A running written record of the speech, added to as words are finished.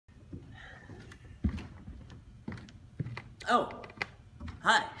Oh,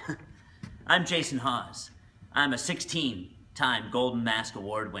 hi. I'm Jason Haws. I'm a 16-time Golden Mask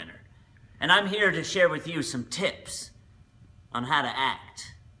Award winner. And I'm here to share with you some tips on how to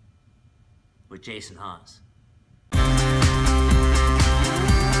act with Jason Haws.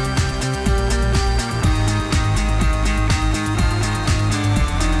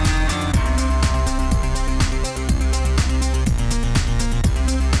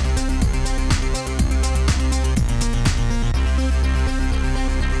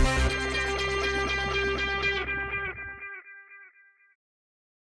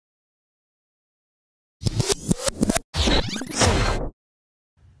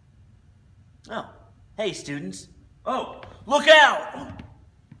 Oh, hey students. Oh, look out!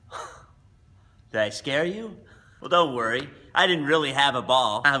 Did I scare you? Well, don't worry. I didn't really have a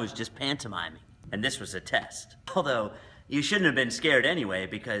ball. I was just pantomiming. And this was a test. Although, you shouldn't have been scared anyway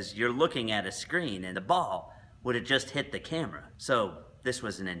because you're looking at a screen and the ball would have just hit the camera. So, this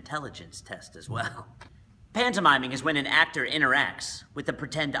was an intelligence test as well. Pantomiming is when an actor interacts with a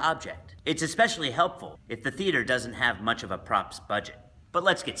pretend object. It's especially helpful if the theater doesn't have much of a props budget. But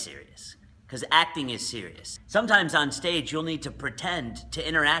let's get serious. Because acting is serious. Sometimes on stage, you'll need to pretend to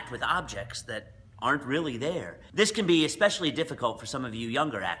interact with objects that aren't really there. This can be especially difficult for some of you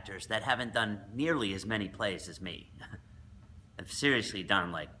younger actors that haven't done nearly as many plays as me. I've seriously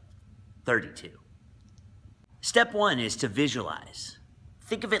done like 32. Step one is to visualize.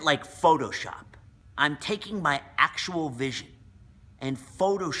 Think of it like Photoshop. I'm taking my actual vision and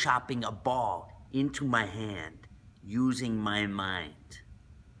photoshopping a ball into my hand using my mind.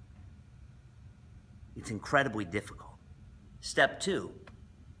 It's incredibly difficult. Step two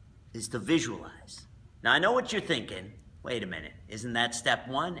is to visualize. Now, I know what you're thinking. Wait a minute, isn't that step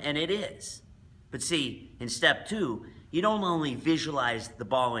one? And it is. But see, in step two, you don't only visualize the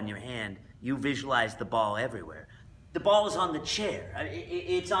ball in your hand, you visualize the ball everywhere. The ball is on the chair,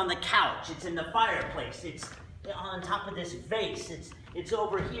 it's on the couch, it's in the fireplace, it's on top of this vase, it's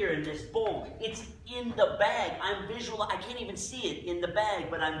over here in this bowl, it's in the bag. I can't even see it in the bag,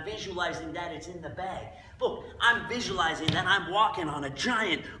 but I'm visualizing that it's in the bag. Look, I'm visualizing that I'm walking on a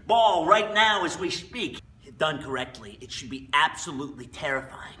giant ball right now as we speak. If done correctly, it should be absolutely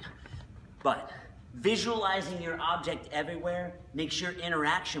terrifying. But visualizing your object everywhere makes your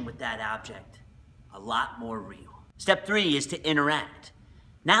interaction with that object a lot more real. Step three is to interact.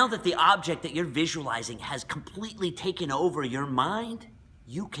 Now that the object that you're visualizing has completely taken over your mind,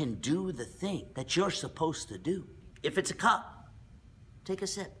 you can do the thing that you're supposed to do. If it's a cup, take a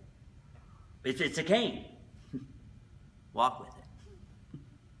sip. If it's a cane, walk with it.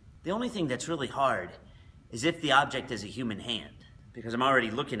 The only thing that's really hard is if the object is a human hand, because I'm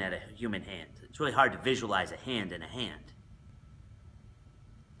already looking at a human hand. It's really hard to visualize a hand in a hand.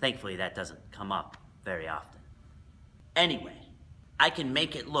 Thankfully, that doesn't come up very often. Anyway, I can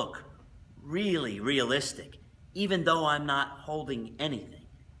make it look really realistic, even though I'm not holding anything.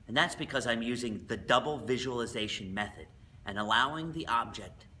 And that's because I'm using the double visualization method and allowing the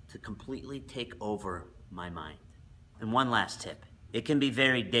object to completely take over my mind. And one last tip. It can be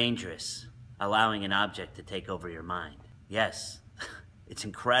very dangerous allowing an object to take over your mind. Yes, it's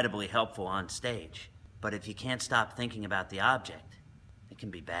incredibly helpful on stage, but if you can't stop thinking about the object, it can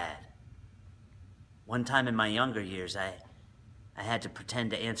be bad. One time in my younger years, I had to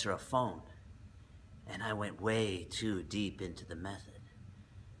pretend to answer a phone, and I went way too deep into the method.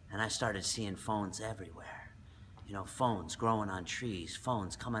 And I started seeing phones everywhere. You know, phones growing on trees,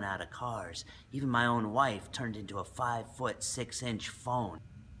 phones coming out of cars. Even my own wife turned into a 5-foot, 6-inch phone.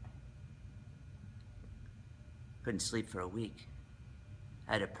 Couldn't sleep for a week.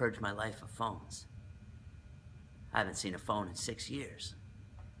 I had to purge my life of phones. I haven't seen a phone in 6 years.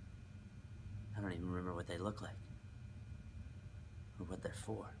 I don't even remember what they look like, or what they're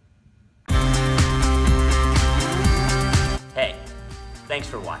for. Hey, thanks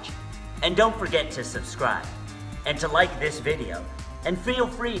for watching. And don't forget to subscribe, and to like this video, and feel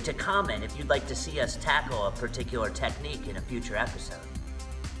free to comment if you'd like to see us tackle a particular technique in a future episode.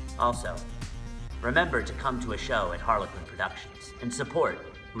 Also, remember to come to a show at Harlequin Productions and support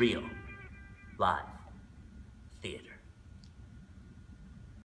Real Live.